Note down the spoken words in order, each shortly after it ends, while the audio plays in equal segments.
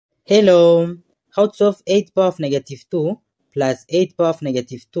Hello, how to solve 8 power of negative 2 plus 8 power of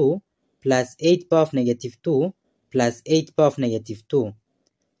negative 2 plus 8 power of negative 2 plus 8 power of negative 2.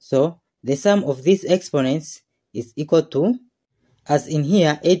 So, the sum of these exponents is equal to, as in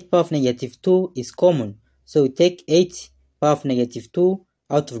here, 8 power of negative 2 is common. So, we take 8 power of negative 2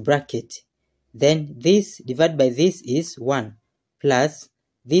 out of bracket. Then, this divided by this is 1, plus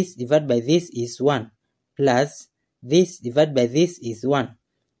this divided by this is 1, plus this divided by this is 1.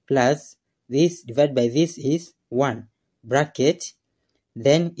 Plus this divided by this is 1, bracket,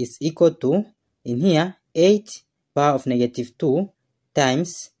 then is equal to, in here, 8 power of negative 2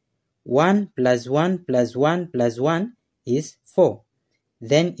 times 1 plus 1 plus 1 plus 1 is 4.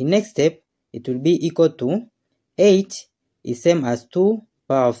 Then in next step, it will be equal to 8 is same as 2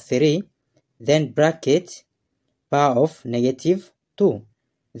 power of 3, then bracket power of negative 2,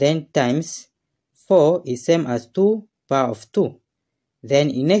 then times 4 is same as 2 power of 2.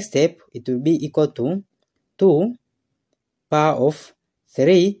 Then in next step, it will be equal to 2 power of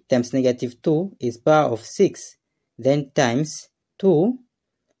 3 times negative 2 is power of 6. Then times 2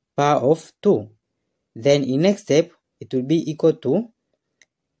 power of 2. Then in next step, it will be equal to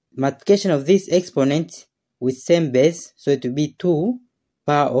multiplication of this exponent with same base. So it will be 2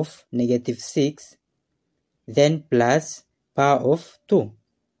 power of negative 6. Then plus power of 2.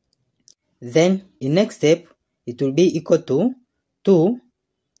 Then in next step, it will be equal to 2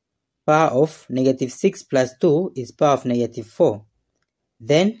 power of negative 6 plus 2 is power of negative 4.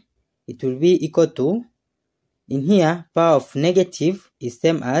 Then it will be equal to, in here, power of negative is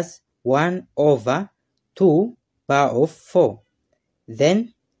same as 1 over 2 power of 4.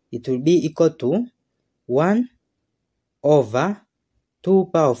 Then it will be equal to 1 over 2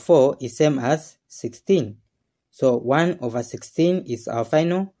 power of 4 is same as 16. So 1 over 16 is our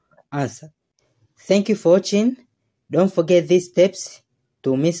final answer. Thank you for watching. Don't forget these steps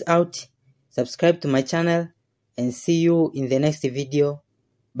to miss out. Subscribe to my channel and see you in the next video.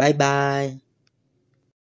 Bye bye.